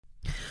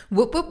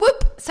Whoop, whoop,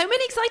 whoop. So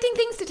many exciting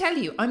things to tell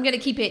you. I'm going to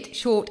keep it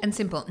short and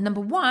simple. Number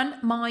one,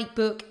 my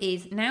book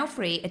is now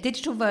free, a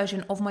digital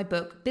version of my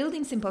book,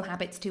 Building Simple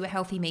Habits to a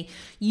Healthy Me.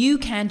 You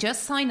can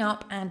just sign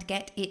up and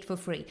get it for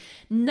free.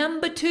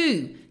 Number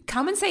two,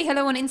 come and say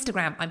hello on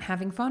Instagram. I'm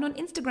having fun on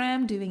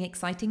Instagram doing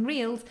exciting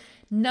reels.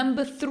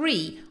 Number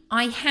three,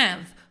 I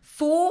have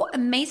 4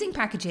 amazing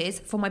packages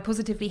for my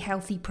Positively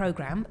Healthy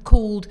program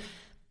called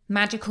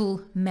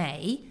Magical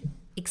May.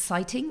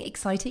 Exciting.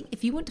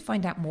 If you want to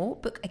find out more,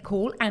 book a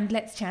call and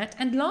let's chat.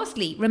 And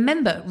lastly,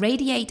 remember,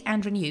 Radiate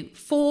and Renew.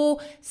 4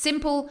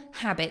 simple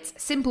habits,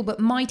 simple but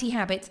mighty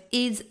habits,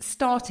 is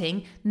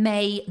starting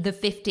May the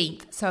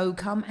 15th. So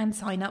come and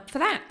sign up for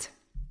that.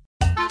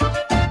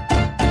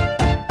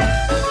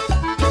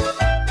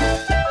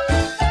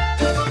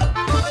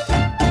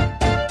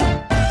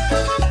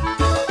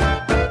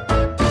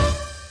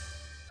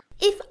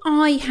 If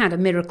I had a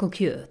miracle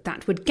cure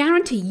that would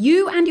guarantee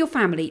you and your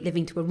family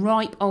living to a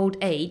ripe old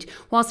age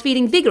whilst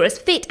feeling vigorous,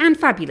 fit and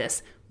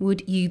fabulous,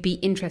 would you be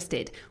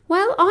interested?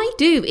 Well, I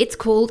do. It's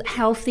called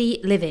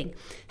Healthy Living.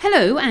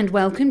 Hello and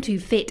welcome to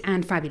Fit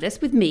and Fabulous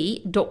with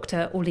me,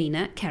 Dr.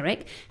 Orlena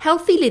Kerrick.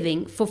 Healthy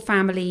Living for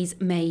Families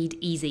Made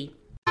Easy.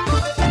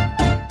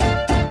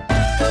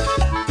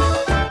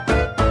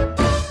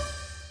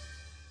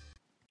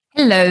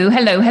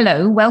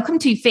 Hello. Welcome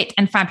to Fit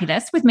and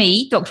Fabulous with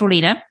me, Dr.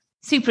 Orlena.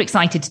 Super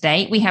excited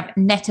today. We have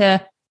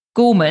Netta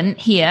Gorman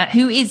here,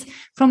 who is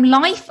from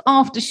Life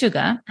After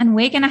Sugar, and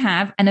we're going to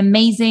have an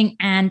amazing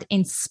and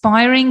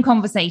inspiring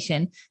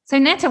conversation. So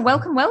Netta,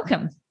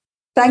 welcome.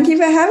 Thank you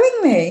for having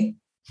me.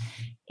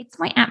 It's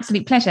my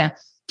absolute pleasure.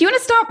 Do you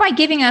want to start by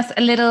giving us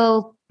a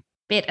little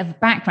bit of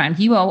background?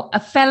 You are a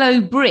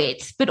fellow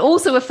Brit, but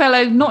also a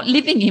fellow not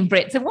living in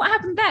Brit. So what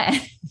happened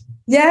there?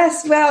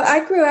 Yes, well,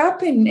 I grew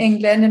up in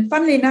England, and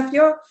funnily enough,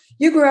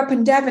 you grew up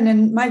in Devon,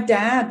 and my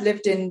dad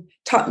lived in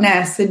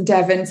Totnes in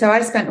Devon, so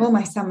I spent all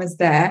my summers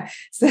there.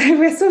 So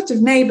we're sort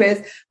of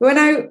neighbours. When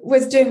I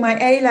was doing my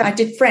A-level, I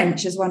did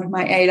French as one of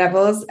my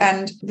A-levels,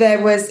 and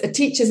there was a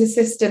teacher's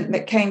assistant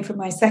that came for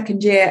my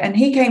second year, and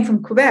he came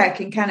from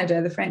Quebec in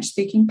Canada, the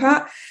French-speaking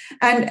part.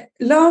 And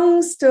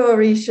long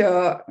story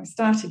short, we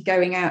started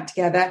going out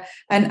together,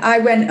 and I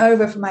went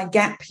over for my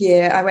gap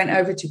year. I went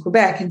over to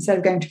Quebec instead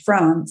of going to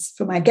France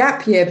for my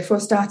gap year before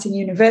starting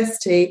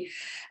university.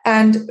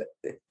 And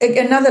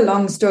another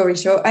long story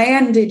short, I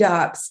ended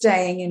up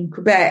staying in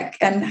Quebec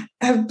and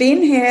have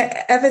been here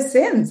ever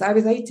since. I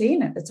was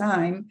 18 at the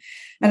time.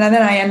 And then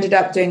I ended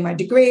up doing my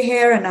degree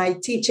here, and I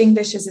teach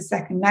English as a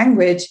second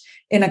language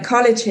in a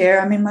college here.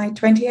 I'm in my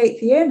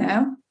 28th year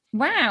now.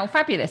 Wow,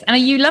 fabulous. And are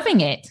you loving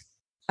it?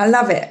 I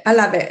love it.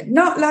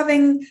 Not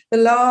loving the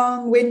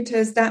long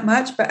winters that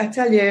much, but I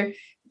tell you,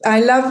 I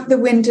love the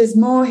winters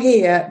more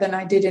here than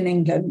I did in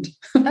England.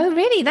 Oh,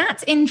 really?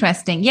 That's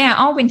interesting. Yeah,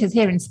 our winters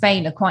here in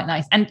Spain are quite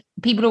nice. And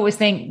people always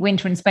think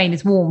winter in Spain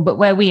is warm, but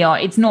where we are,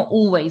 it's not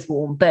always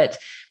warm, but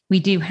we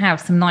do have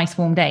some nice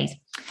warm days.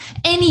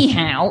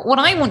 Anyhow, what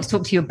I want to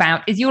talk to you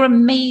about is your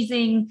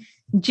amazing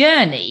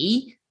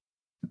journey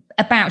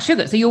about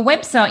sugar. So your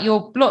website,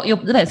 your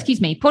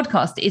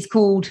podcast is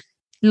called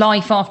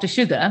Life After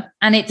Sugar,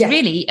 and it's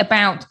really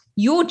about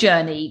your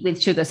journey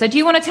with sugar. So do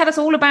you want to tell us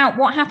all about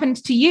what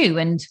happened to you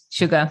and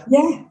sugar?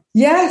 Yeah.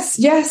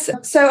 Yes.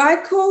 So I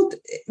called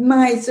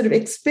my sort of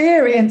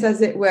experience,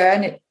 as it were,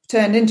 and it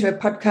turned into a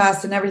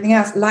podcast and everything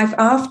else, Life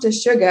After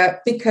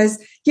Sugar,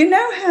 because you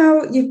know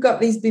how you've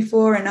got these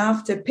before and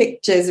after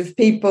pictures of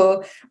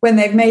people when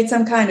they've made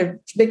some kind of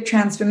big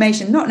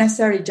transformation, not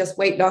necessarily just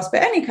weight loss,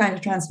 but any kind of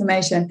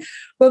transformation.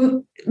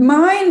 Well,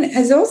 mine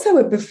has also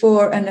a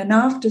before and an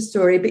after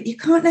story, but you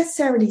can't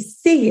necessarily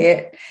see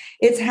it.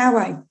 It's how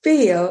I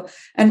feel.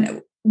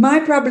 And my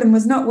problem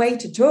was not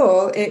weight at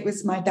all. It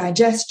was my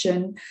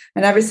digestion.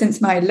 And ever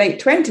since my late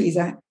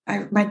 20s,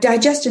 my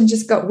digestion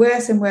just got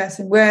worse and worse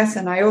and worse.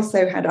 And I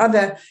also had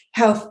other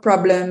health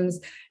problems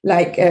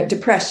like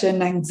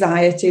depression,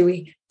 anxiety.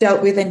 We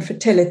dealt with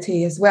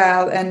infertility as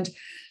well. And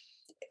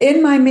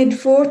in my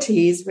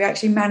mid-40s, we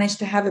actually managed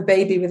to have a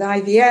baby with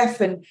IVF.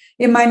 And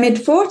in my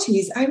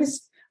mid-40s,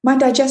 my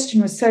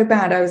digestion was so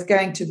bad, I was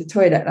going to the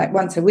toilet like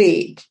once a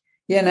week,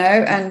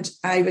 and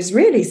I was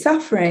really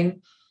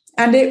suffering.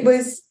 And it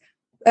was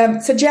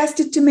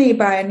suggested to me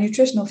by a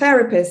nutritional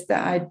therapist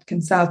that I'd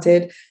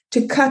consulted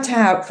to cut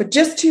out for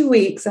just 2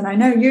 weeks. And I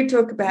know you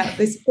talk about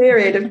this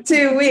period of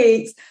 2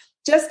 weeks,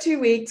 just 2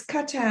 weeks,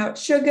 cut out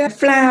sugar,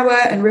 flour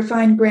and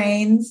refined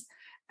grains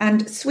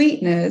and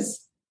sweeteners.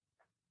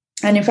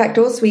 And in fact,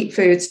 all sweet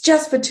foods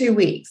just for 2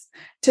 weeks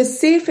to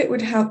see if it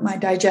would help my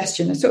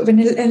digestion, a sort of an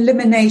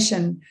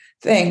elimination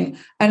thing.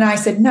 And I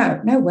said,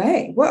 no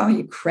way. What, are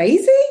you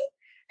crazy?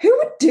 Who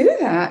would do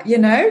that?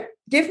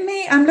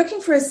 I'm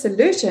looking for a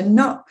solution,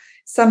 not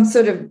some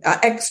sort of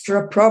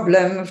extra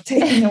problem of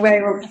taking away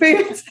all the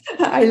foods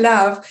I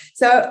love.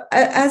 So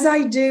as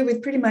I do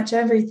with pretty much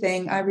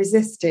everything, I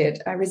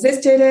resisted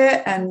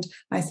it and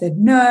I said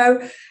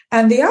no.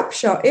 And the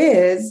upshot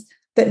is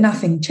that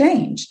nothing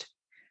changed.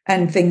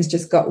 and things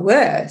just got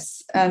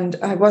worse and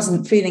I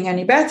wasn't feeling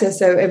any better.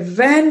 So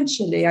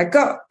eventually I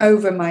got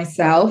over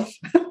myself,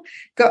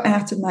 got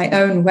out of my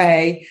own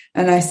way,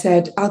 and I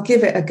said, I'll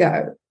give it a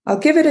go. I'll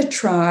give it a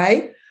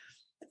try.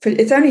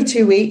 It's only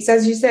 2 weeks.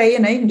 As you say, you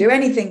can do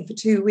anything for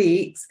 2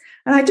 weeks.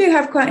 And I do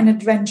have quite an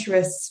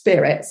adventurous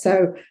spirit.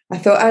 So I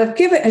thought I'd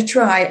give it a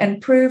try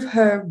and prove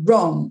her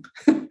wrong.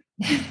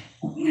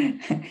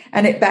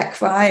 And it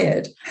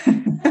backfired.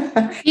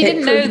 You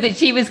didn't know that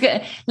she was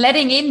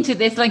letting into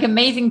this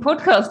amazing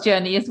podcast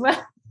journey as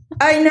well.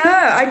 I know.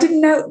 I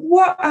didn't know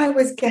what I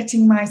was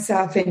getting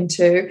myself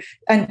into,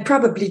 and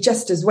probably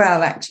just as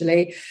well,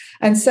 actually.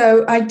 And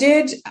so I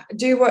did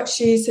do what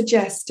she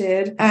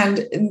suggested. And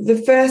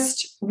the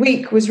first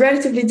week was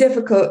relatively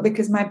difficult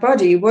because my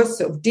body was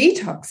sort of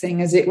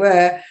detoxing, as it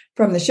were,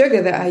 from the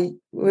sugar that I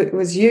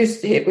was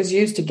used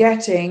to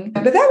getting.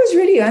 But that was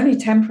really only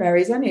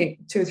temporary. It's only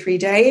 2 or 3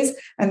 days.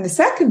 And the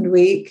second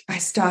week, I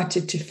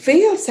started to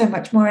feel so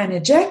much more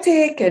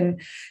energetic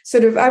and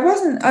I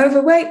wasn't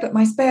overweight, but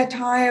my spare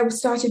tire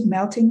started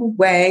melting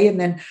away. And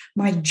then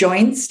my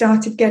joints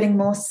started getting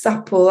more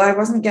supple. I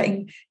wasn't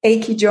getting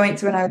achy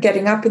joints when I was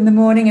getting up in the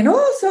morning and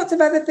all sorts of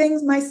other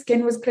things. My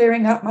skin was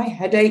clearing up. My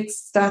headaches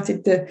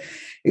started to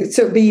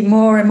sort of be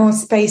more and more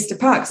spaced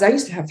apart because I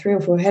used to have 3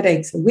 or 4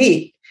 headaches a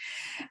week.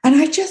 And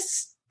I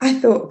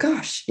thought,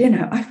 gosh,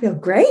 I feel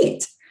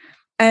great.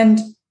 And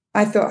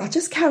I thought, I'll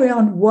just carry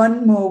on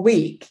 1 more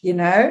week,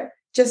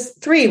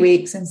 just 3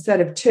 weeks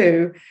instead of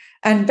 2.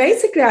 And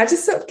basically, I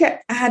just sort of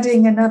kept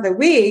adding another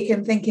week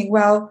and thinking,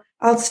 well,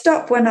 I'll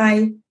stop when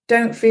I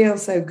don't feel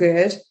so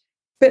good.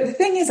 But the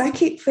thing is, I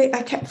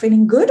kept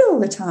feeling good all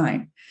the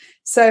time.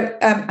 So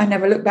I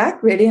never looked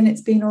back, really. And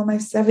it's been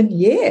almost 7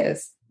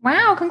 years.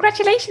 Wow.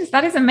 Congratulations.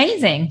 That is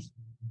amazing.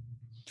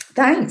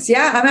 Thanks.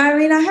 Yeah. I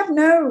mean, I have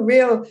no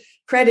real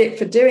credit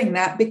for doing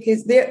that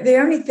because the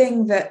only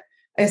thing that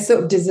I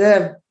sort of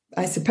deserve,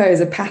 I suppose,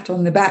 a pat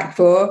on the back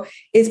for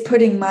is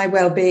putting my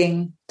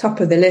well-being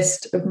top of the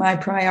list of my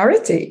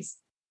priorities.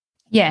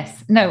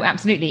 Yes. No,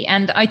 absolutely.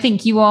 And I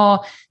think you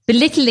are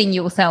belittling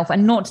yourself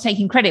and not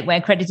taking credit where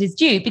credit is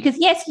due because,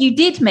 yes, you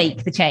did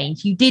make the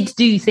change. You did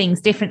do things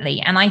differently.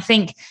 And I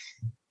think,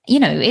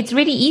 it's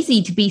really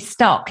easy to be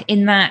stuck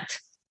in that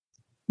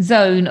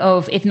zone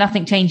of if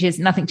nothing changes,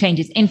 nothing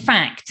changes. In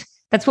fact,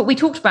 that's what we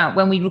talked about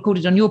when we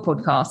recorded on your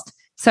podcast.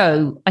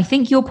 So I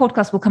think your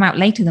podcast will come out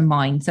later than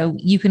mine. So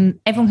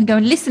everyone can go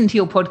and listen to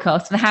your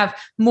podcast and have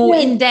more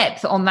in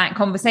depth on that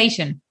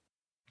conversation.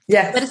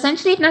 Yes. But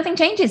essentially, if nothing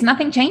changes,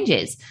 nothing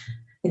changes.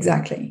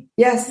 Exactly.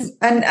 Yes.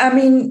 And I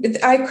mean,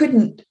 I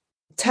couldn't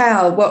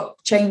tell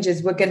what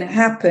changes were going to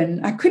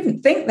happen. I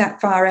couldn't think that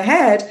far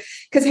ahead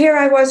because here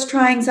I was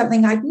trying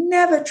something I'd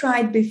never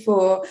tried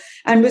before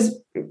and was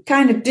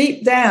kind of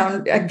deep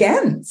down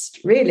against,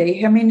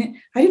 really. I mean,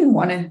 I didn't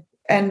want to,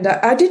 and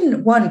I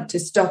didn't want to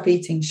stop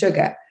eating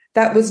sugar.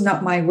 That was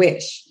not my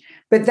wish.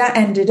 But that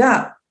ended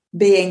up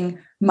being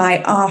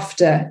my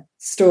after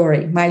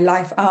story, my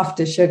life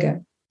after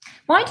sugar.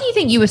 Why do you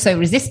think you were so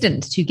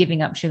resistant to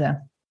giving up sugar?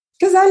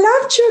 Because I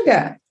love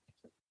sugar.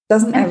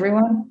 Doesn't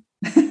everyone?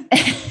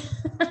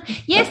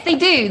 Yes, they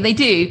do. They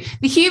do.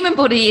 The human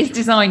body is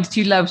designed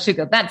to love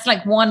sugar. That's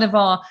one of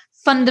our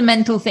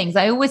fundamental things.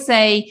 I always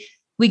say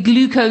we're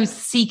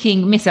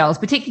glucose-seeking missiles,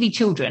 particularly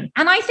children.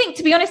 And I think,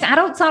 to be honest,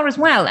 adults are as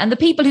well. And the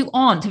people who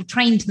aren't have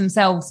trained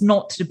themselves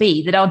not to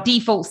be, that our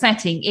default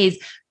setting is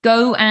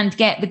go and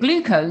get the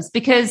glucose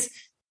because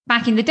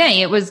back in the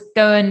day, it was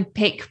go and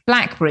pick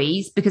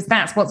blackberries because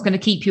that's what's going to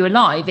keep you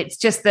alive. It's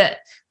just that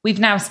we've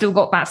now still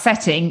got that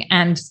setting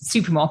and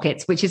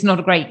supermarkets, which is not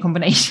a great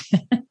combination.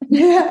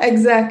 Yeah,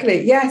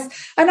 exactly. Yes.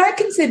 And I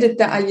considered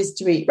that I used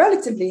to eat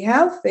relatively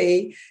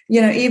healthy,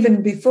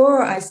 even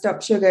before I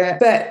stopped sugar.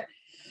 But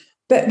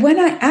when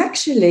I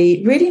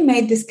actually really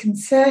made this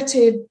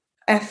concerted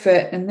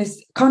effort and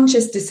this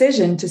conscious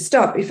decision to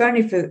stop, if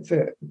only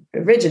for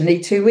originally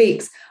 2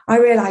 weeks, I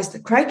realized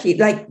that, crikey,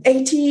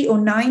 80 or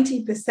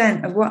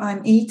 90% of what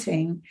I'm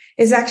eating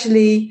is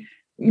actually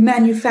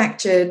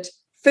manufactured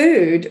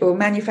food or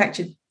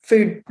manufactured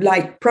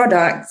food-like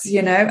products,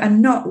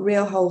 and not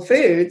real whole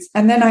foods.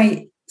 And then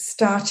I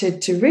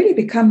started to really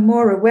become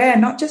more aware,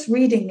 not just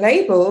reading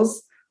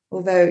labels,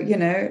 although,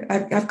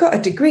 I've got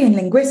a degree in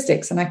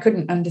linguistics and I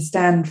couldn't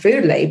understand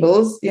food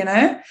labels,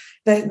 they're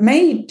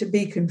made to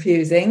be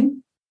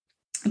confusing.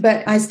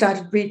 But I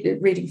started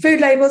reading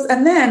food labels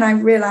and then I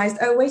realized,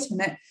 oh, wait a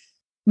minute,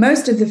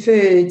 most of the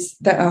foods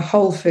that are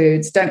whole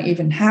foods don't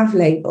even have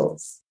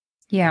labels.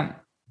 Yeah,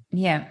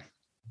 yeah.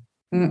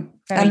 And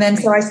then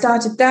so I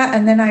started that.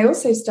 And then I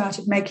also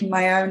started making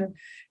my own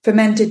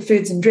fermented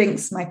foods and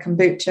drinks, my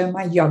kombucha,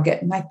 my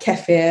yogurt, my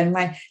kefir, and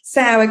my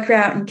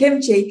sauerkraut and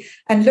kimchi.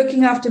 And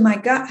looking after my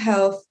gut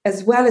health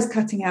as well as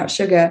cutting out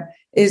sugar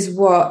is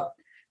what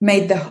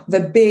made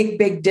the big,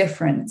 big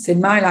difference in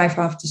my life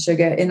after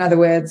sugar. In other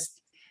words,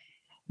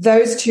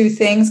 those two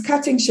things,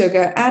 cutting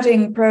sugar,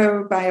 adding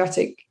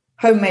probiotic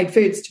homemade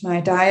foods to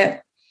my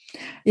diet,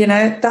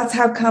 that's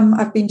how come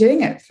I've been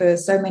doing it for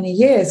so many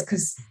years,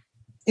 because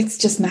it's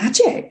just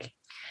magic.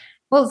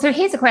 Well, so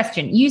here's a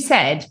question. You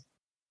said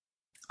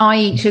I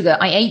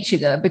ate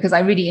sugar because I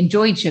really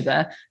enjoyed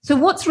sugar. So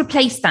what's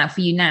replaced that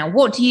for you now?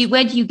 Where do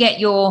you get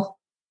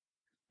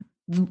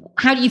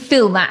how do you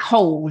fill that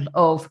hole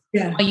of,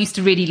 I used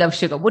to really love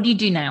sugar? What do you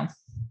do now?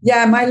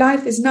 Yeah, my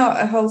life is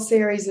not a whole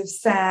series of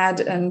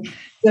sadness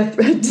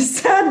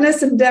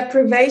and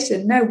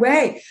deprivation. No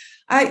way.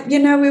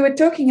 We were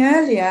talking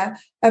earlier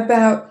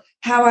about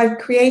how I've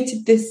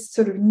created this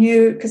sort of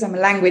new, because I'm a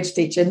language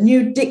teacher,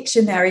 new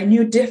dictionary,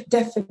 new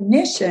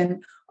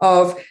definition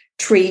of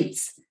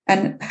treats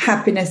and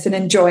happiness and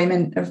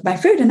enjoyment of my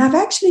food. And I've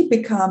actually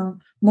become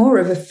more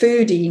of a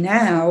foodie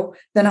now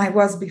than I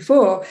was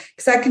before,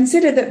 because I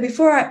consider that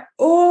before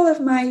all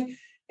of my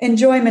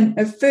enjoyment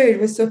of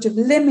food was sort of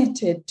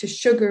limited to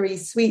sugary,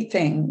 sweet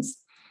things.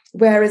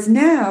 Whereas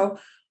now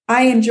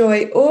I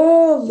enjoy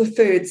all the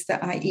foods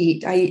that I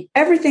eat. I eat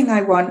everything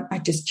I want. I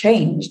just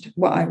changed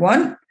what I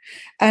want.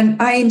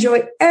 And I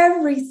enjoy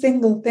every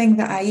single thing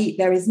that I eat.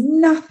 There is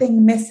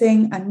nothing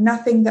missing and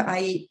nothing that I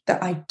eat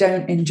that I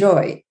don't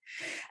enjoy.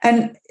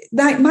 And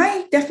like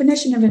my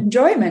definition of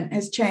enjoyment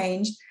has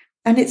changed,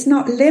 and it's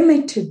not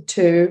limited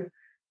to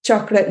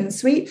chocolate and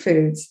sweet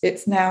foods.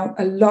 It's now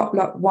a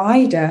lot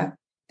wider.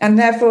 And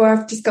therefore,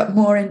 I've just got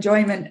more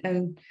enjoyment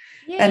and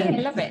I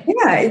love it.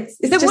 Yeah. It's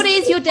so what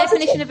is your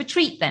definition of a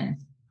treat then?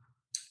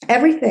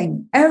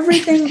 Everything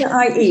that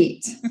I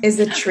eat is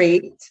a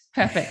treat.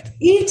 Perfect.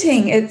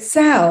 Eating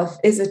itself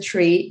is a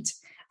treat.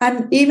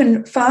 And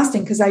even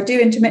fasting, because I do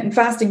intermittent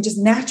fasting just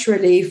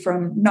naturally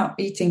from not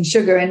eating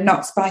sugar and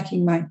not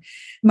spiking my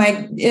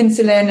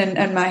insulin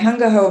and my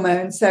hunger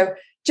hormones. So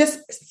just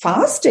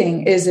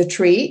fasting is a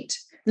treat.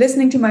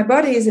 Listening to my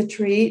body is a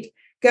treat.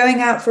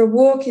 Going out for a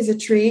walk is a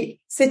treat.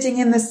 Sitting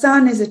in the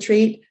sun is a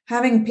treat.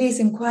 Having peace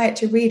and quiet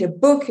to read a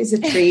book is a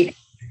treat.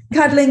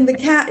 Cuddling the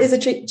cat is a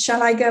treat.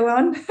 Shall I go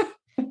on?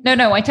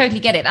 No, I totally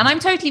get it. And I'm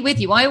totally with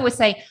you. I always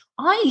say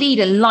I lead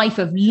a life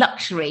of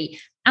luxury.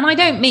 And I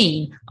don't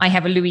mean I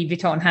have a Louis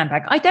Vuitton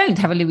handbag. I don't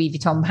have a Louis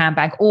Vuitton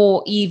handbag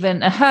or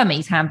even a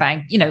Hermes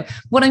handbag.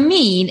 What I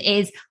mean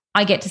is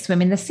I get to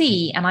swim in the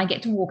sea, and I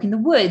get to walk in the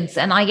woods,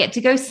 and I get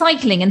to go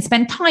cycling and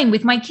spend time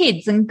with my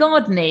kids and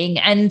gardening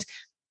and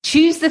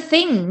choose the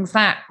things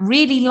that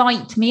really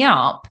light me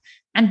up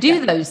and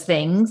do those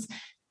things,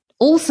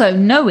 also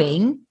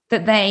knowing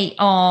that they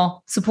are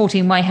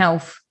supporting my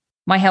health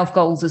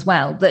goals as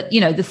well. That,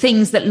 the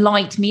things that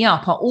light me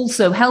up are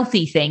also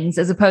healthy things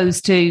as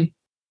opposed to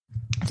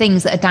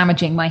things that are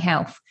damaging my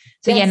health.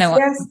 So I'm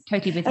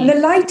totally with you. And the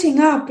lighting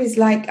up is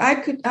like,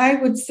 I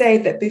would say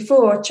that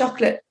before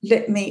chocolate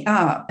lit me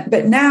up,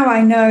 but now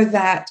I know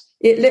that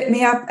it lit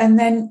me up and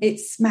then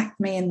it smacked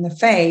me in the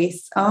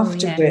face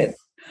afterwards.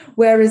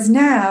 Whereas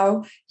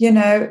now,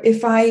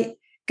 if I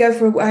go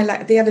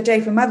like the other day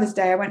for Mother's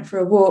Day, I went for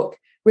a walk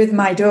with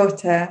my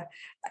daughter.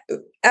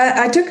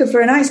 I took her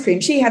for an ice cream.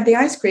 She had the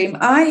ice cream.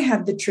 I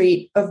had the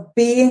treat of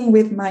being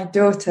with my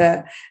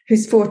daughter,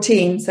 who's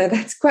 14. So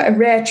that's quite a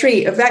rare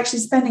treat of actually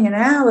spending an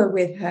hour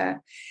with her.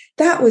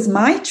 That was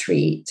my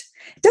treat.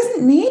 It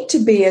doesn't need to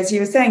be, as you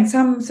were saying,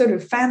 some sort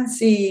of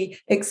fancy,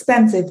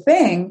 expensive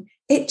thing.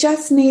 It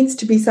just needs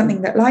to be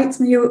something that lights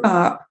you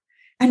up,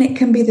 and it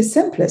can be the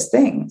simplest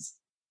things.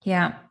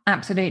 Yeah,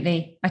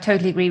 absolutely. I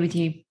totally agree with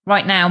you.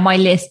 Right now, my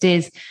list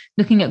is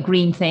looking at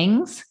green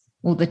things,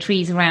 all the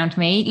trees around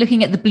me,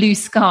 looking at the blue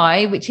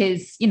sky, which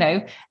is,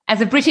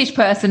 as a British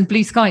person,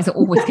 blue skies are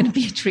always going to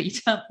be a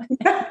treat.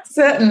 Yeah,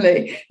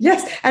 certainly.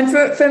 Yes. And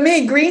for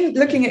me,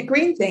 looking at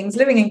green things,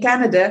 living in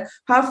Canada,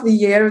 half the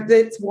year,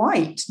 it's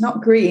white,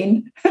 not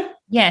green.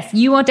 Yes,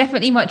 you are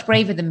definitely much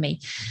braver than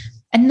me.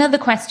 Another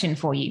question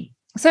for you.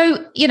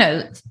 So,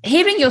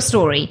 hearing your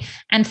story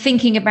and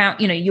thinking about,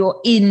 you're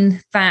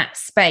in that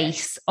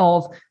space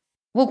of,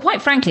 well,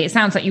 quite frankly, it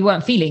sounds like you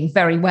weren't feeling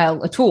very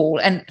well at all.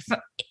 And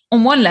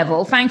on one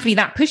level, thankfully,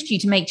 that pushed you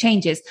to make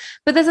changes.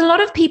 But there's a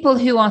lot of people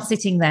who are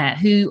sitting there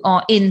who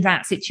are in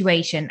that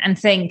situation and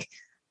think,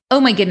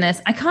 oh, my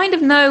goodness, I kind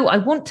of know I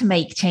want to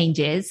make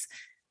changes,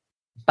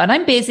 but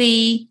I'm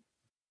busy,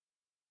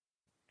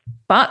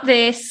 but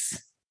this,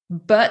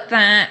 but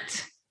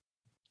that,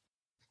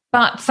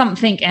 but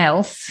something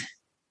else.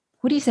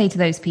 What do you say to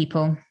those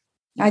people?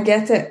 I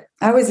get it.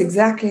 I was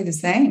exactly the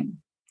same.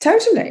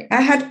 Totally.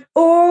 I had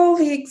all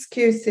the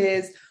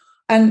excuses,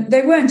 and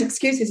they weren't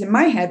excuses in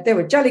my head. They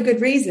were jolly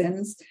good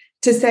reasons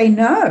to say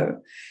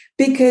no,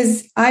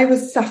 because I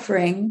was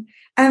suffering.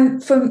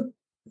 And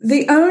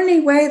the only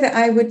way that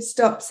I would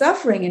stop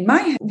suffering in my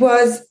head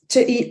was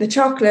to eat the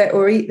chocolate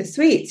or eat the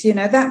sweets.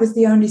 That was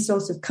the only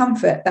source of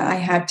comfort that I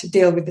had to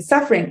deal with the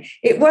suffering.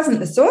 It wasn't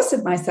the source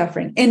of my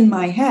suffering in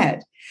my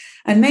head.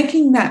 And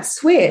making that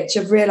switch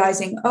of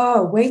realizing,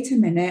 oh, wait a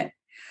minute,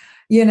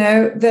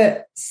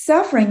 that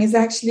suffering is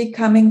actually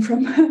coming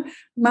from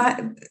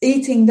my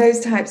eating those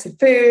types of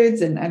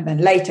foods. And then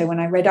later when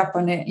I read up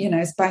on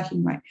it,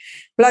 spiking my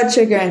blood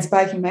sugar and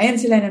spiking my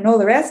insulin and all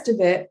the rest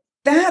of it,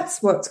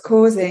 that's what's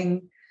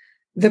causing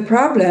the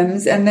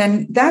problems. And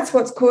then that's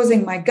what's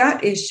causing my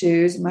gut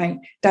issues, my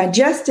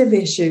digestive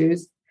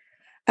issues.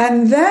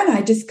 And then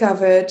I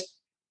discovered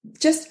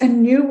just a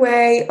new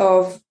way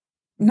of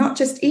not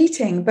just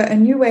eating, but a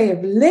new way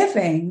of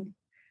living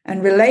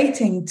and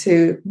relating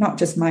to not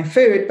just my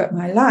food, but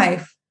my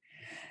life,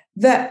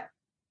 that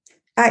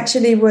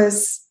actually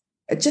was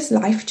just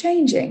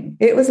life-changing.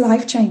 It was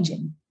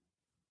life-changing.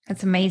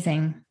 That's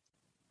amazing.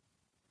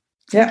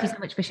 Yeah. Thank you so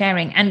much for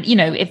sharing. And,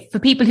 if for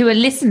people who are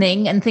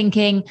listening and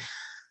thinking,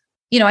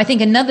 I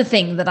think another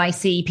thing that I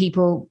see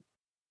people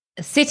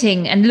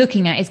sitting and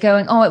looking at is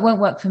going, oh, it won't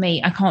work for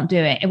me. I can't do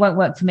it. It won't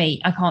work for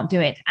me. I can't do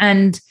it.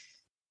 And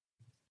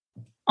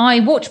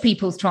I watch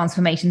people's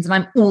transformations and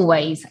I'm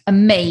always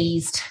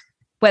amazed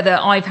whether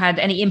I've had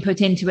any input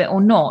into it or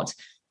not.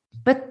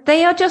 But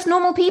they are just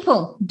normal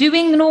people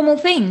doing normal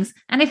things.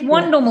 And if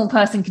one normal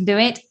person can do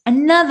it,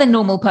 another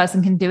normal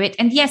person can do it.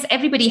 And yes,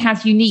 everybody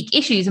has unique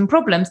issues and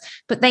problems,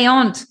 but they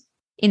aren't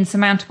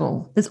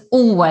insurmountable. There's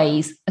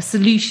always a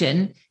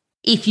solution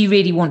if you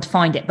really want to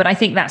find it. But I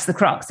think that's the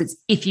crux. It's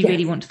if you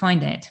really want to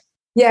find it.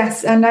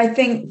 Yes. And I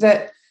think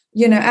that,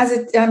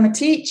 I'm a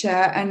teacher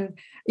and,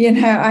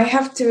 I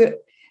have to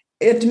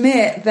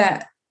admit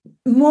that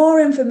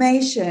more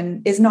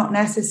information is not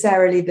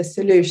necessarily the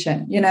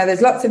solution.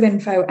 There's lots of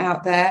info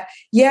out there.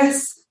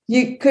 Yes,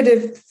 you could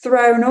have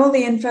thrown all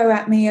the info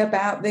at me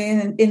about the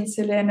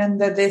insulin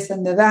and the this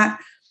and the that,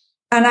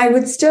 and I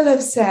would still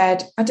have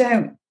said, I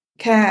don't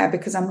care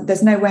because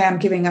there's no way I'm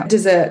giving up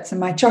desserts and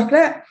my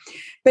chocolate.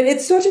 But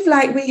it's sort of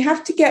like we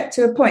have to get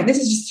to a point, this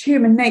is just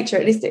human nature,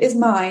 at least it is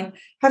mine,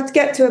 have to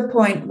get to a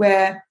point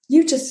where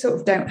you just sort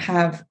of don't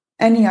have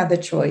any other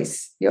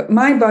choice.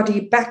 My body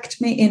backed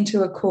me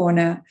into a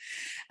corner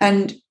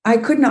and I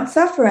could not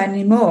suffer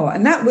anymore.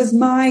 And that was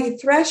my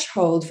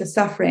threshold for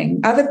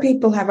suffering. Other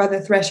people have other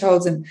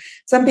thresholds, and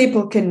some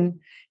people can,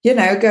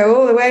 go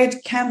all the way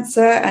to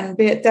cancer and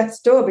be at death's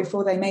door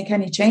before they make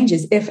any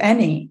changes, if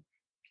any.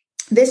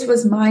 This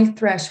was my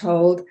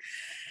threshold.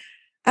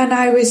 And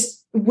I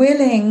was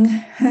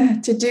willing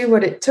to do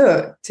what it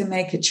took to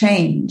make a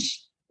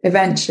change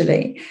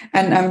eventually.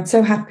 And I'm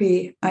so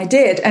happy I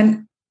did.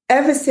 And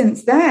ever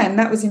since then,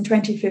 that was in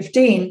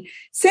 2015,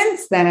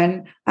 since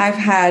then, I've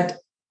had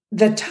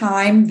the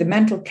time, the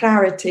mental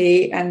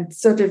clarity, and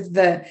sort of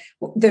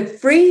the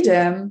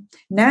freedom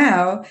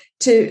now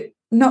to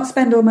not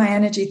spend all my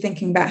energy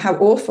thinking about how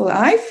awful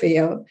I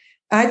feel.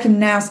 I can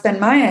now spend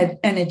my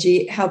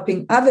energy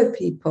helping other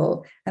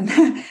people. And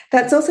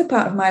that's also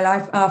part of my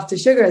life after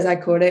sugar, as I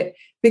call it,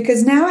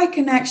 because now I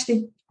can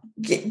actually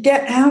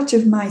get out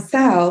of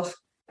myself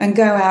and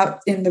go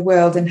out in the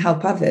world and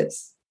help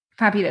others.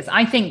 Fabulous.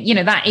 I think,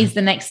 that is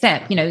the next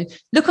step,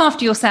 look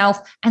after yourself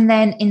and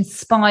then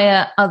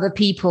inspire other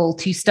people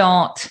to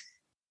start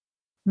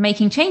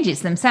making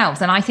changes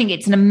themselves. And I think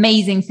it's an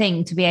amazing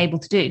thing to be able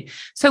to do.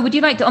 So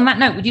on that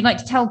note, would you like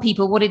to tell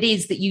people what it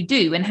is that you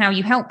do and how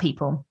you help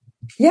people?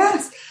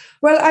 Yes.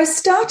 Well, I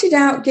started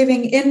out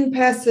giving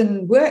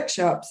in-person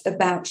workshops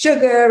about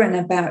sugar and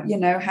about,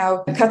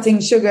 how cutting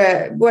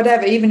sugar,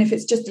 whatever, even if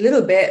it's just a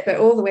little bit, but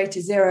all the way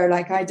to zero,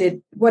 like I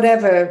did,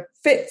 whatever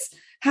fits,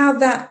 how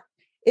that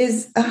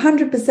is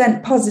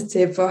 100%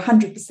 positive for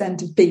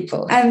 100% of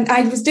people. And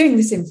I was doing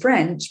this in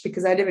French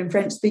because I live in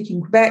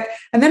French-speaking Quebec.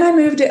 And then I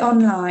moved it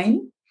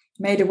online,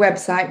 made a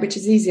website, which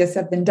is easier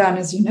said than done,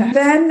 as you know.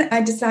 Then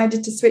I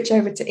decided to switch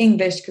over to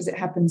English because it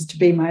happens to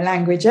be my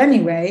language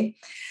anyway.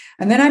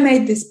 And then I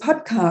made this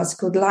podcast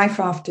called Life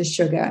After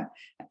Sugar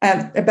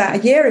about a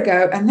year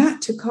ago, and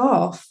that took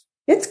off.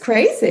 It's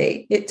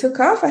crazy. It took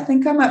off. I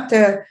think I'm up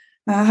to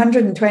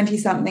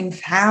 120-something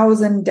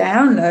thousand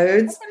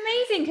downloads. That's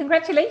amazing.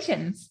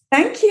 Congratulations.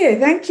 Thank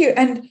you.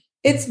 And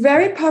it's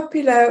very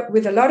popular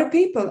with a lot of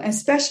people,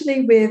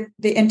 especially with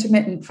the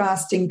intermittent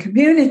fasting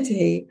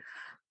community,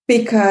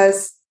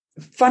 because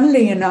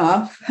funnily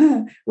enough,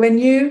 when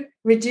you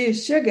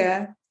reduce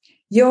sugar,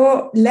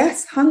 you're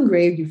less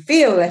hungry, you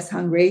feel less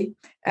hungry,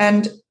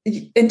 and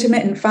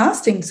intermittent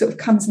fasting sort of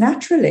comes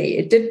naturally.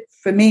 It did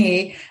for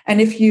me.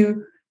 And if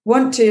you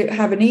want to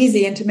have an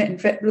easy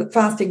intermittent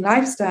fasting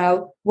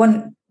lifestyle,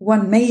 one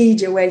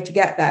major way to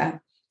get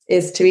there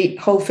is to eat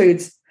whole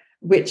foods,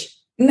 which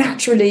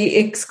naturally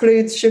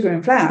excludes sugar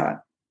and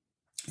flour.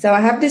 So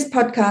I have this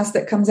podcast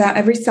that comes out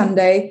every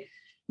Sunday,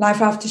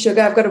 Life After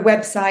Sugar. I've got a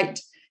website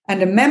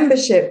and a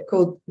membership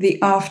called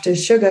the After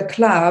Sugar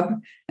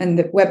Club, and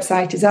the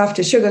website is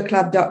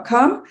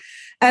aftersugarclub.com.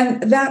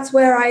 And that's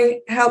where I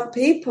help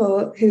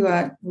people who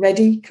are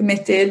ready,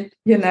 committed,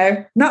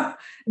 not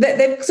that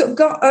they've sort of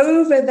got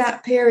over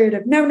that period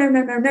of no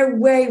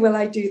way will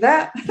I do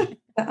that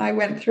that I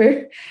went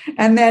through.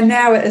 And they're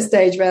now at a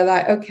stage where they're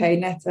like, okay,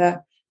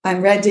 Netta,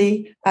 I'm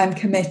ready, I'm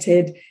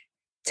committed.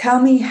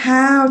 Tell me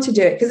how to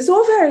do it. Because it's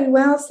all very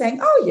well saying,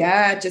 oh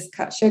yeah, just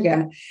cut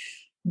sugar.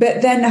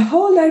 But then a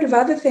whole load of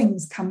other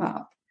things come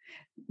up.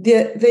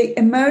 The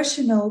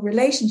emotional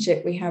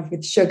relationship we have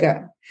with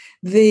sugar,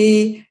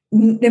 the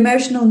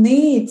emotional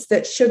needs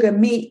that sugar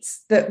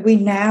meets that we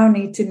now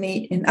need to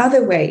meet in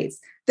other ways,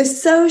 the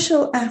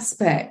social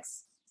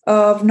aspects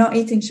of not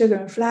eating sugar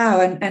and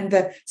flour, and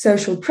the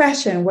social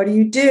pressure. And what do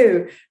you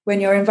do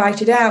when you're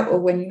invited out, or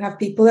when you have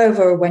people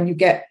over, or when you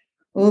get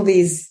all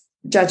these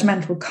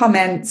judgmental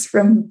comments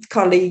from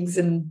colleagues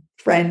and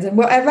friends and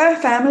whatever,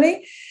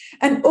 family,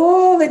 and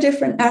all the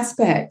different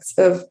aspects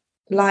of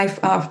life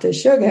after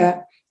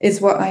sugar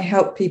is what I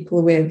help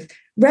people with.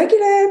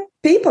 Regular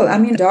people.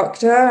 I'm a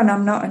doctor and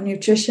I'm not a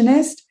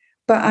nutritionist,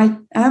 but I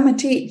am a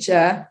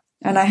teacher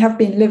and I have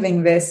been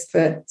living this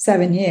for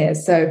 7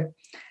 years. So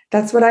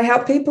that's what I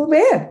help people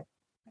with.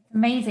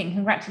 Amazing.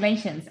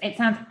 Congratulations. It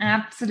sounds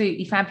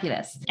absolutely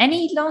fabulous.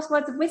 Any last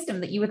words of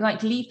wisdom that you would like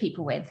to leave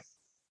people with?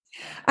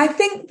 I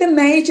think the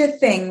major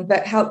thing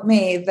that helped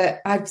me, that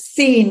I've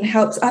seen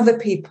helps other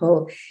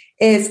people,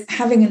 is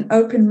having an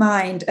open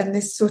mind and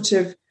this sort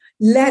of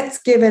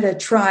let's give it a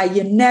try,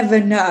 you never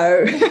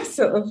know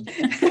sort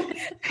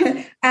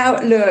of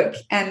outlook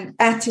and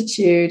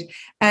attitude.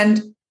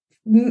 And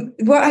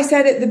what I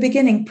said at the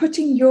beginning,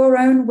 putting your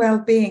own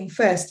well-being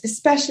first,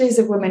 especially as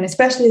a woman,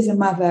 especially as a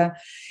mother,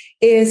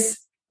 is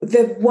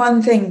the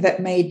one thing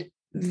that made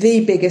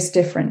the biggest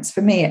difference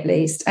for me, at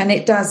least. And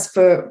it does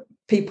for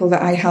people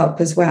that I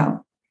help as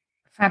well.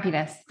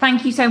 Fabulous.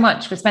 Thank you so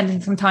much for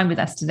spending some time with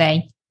us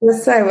today. You're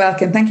so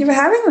welcome. Thank you for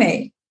having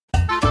me.